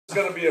It's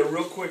going to be a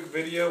real quick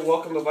video.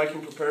 Welcome to Viking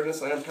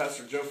Preparedness. I am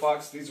Pastor Joe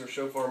Fox. These are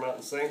Shofar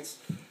Mountain Saints.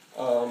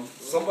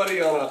 Somebody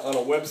on a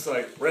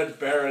website, Red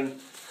Baron,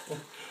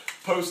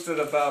 posted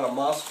about a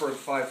Mossberg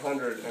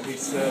 500, and he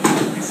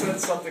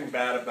said something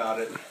bad about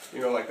it.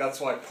 You know, like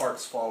that's why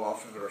parts fall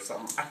off of it or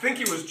something. I think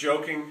he was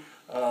joking,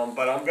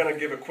 but I'm going to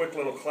give a quick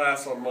little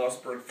class on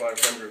Mossberg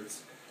 500s.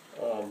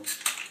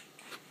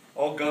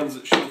 All guns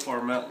at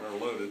Shofar Mountain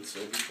are loaded,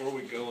 so before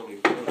we go any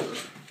further,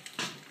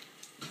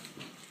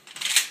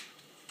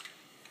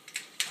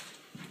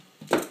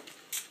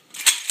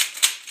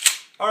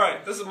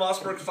 alright, this is a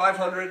Mossberg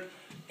 500,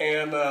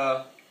 and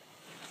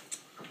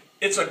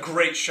it's a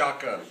great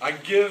shotgun. I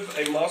give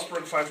a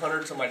Mossberg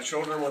 500 to my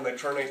children when they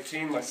turn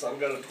 18. My son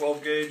got a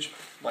 12 gauge,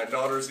 my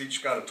daughters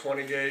each got a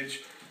 20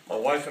 gauge. My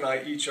wife and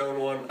I each own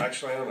one.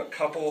 Actually, I own a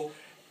couple.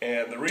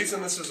 And the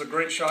reason this is a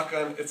great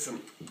shotgun, it's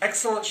an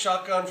excellent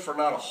shotgun for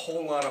not a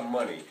whole lot of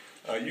money.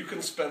 You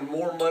can spend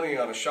more money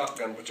on a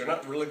shotgun, but you're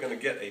not really going to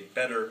get a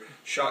better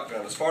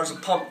shotgun as far as a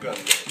pump gun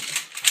goes.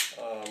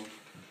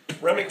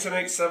 Remington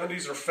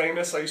 870s are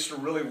famous. I used to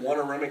really want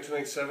a Remington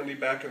 870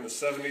 back in the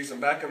 70s, and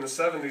back in the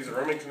 70s a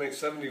Remington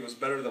 870 was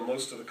better than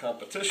most of the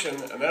competition,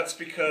 and that's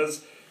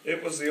because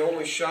it was the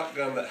only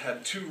shotgun that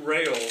had two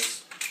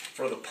rails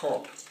for the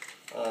pump.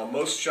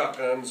 Most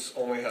shotguns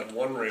only had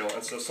one rail,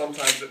 and so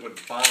sometimes it would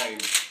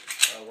bind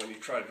when you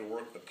tried to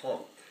work the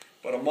pump.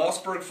 But a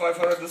Mossberg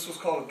 500, this was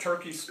called a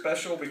Turkey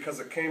Special because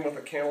it came with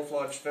a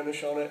camouflage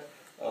finish on it.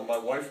 My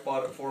wife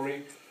bought it for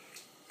me.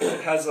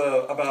 It has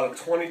about a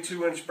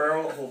 22-inch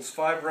barrel. It holds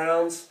 5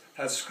 rounds,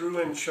 has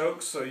screw-in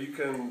chokes, so you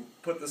can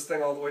put this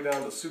thing all the way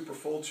down to super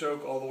full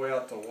choke, all the way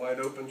out to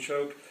wide open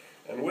choke.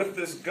 And with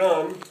this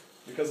gun,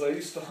 because I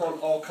used to hunt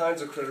all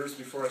kinds of critters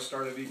before I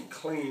started eating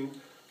clean,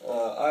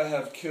 I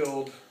have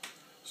killed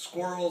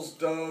squirrels,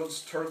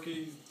 doves,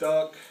 turkey,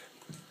 duck,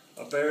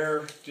 a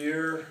bear,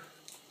 deer,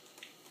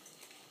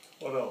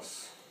 what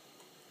else?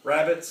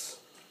 Rabbits,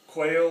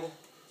 quail,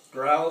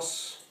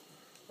 grouse,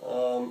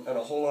 and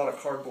a whole lot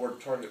of cardboard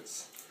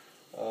targets.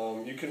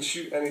 You can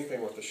shoot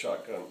anything with a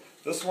shotgun.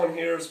 This one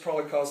here is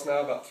probably cost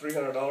now about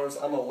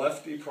 $300. I'm a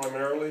lefty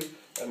primarily,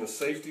 and the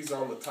safety's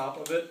on the top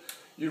of it.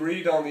 You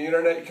read on the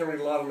internet, you can read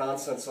a lot of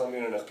nonsense on the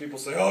internet. People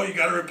say, oh, you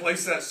got to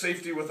replace that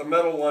safety with a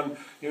metal one,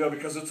 you know,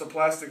 because it's a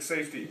plastic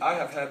safety. I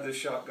have had this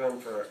shotgun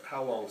for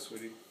how long,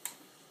 sweetie?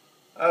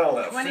 I don't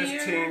know,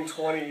 15,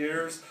 20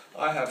 years.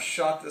 I have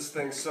shot this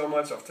thing so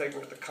much. I've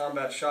taken it to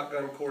combat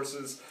shotgun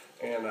courses,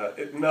 and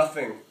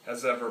nothing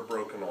has ever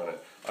broken on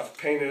it. I've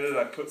painted it.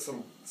 I put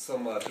some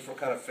different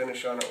kind of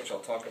finish on it, which I'll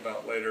talk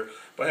about later.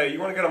 But hey,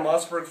 you want to get a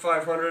Mossberg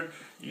 500,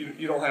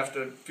 you don't have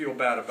to feel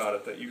bad about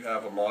it that you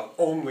have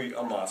only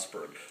a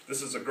Mossberg.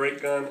 This is a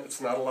great gun. It's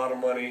not a lot of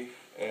money,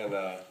 and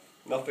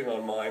nothing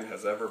on mine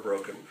has ever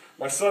broken.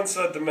 My son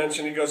said to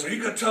mention, he goes, are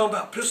you going to tell him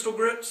about pistol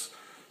grips?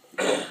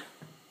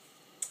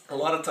 A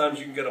lot of times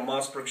you can get a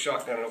Mossberg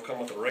shotgun, it'll come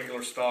with a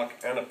regular stock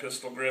and a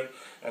pistol grip,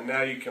 and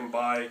now you can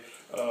buy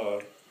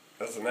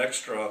as an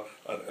extra,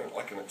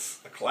 like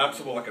a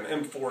collapsible, like an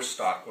M4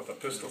 stock with a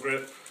pistol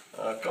grip.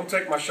 Come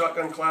take my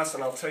shotgun class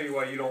and I'll tell you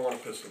why you don't want a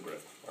pistol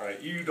grip.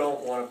 Alright, you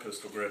don't want a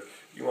pistol grip.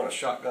 You want a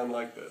shotgun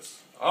like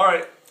this.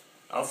 Alright,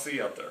 I'll see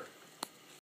you out there.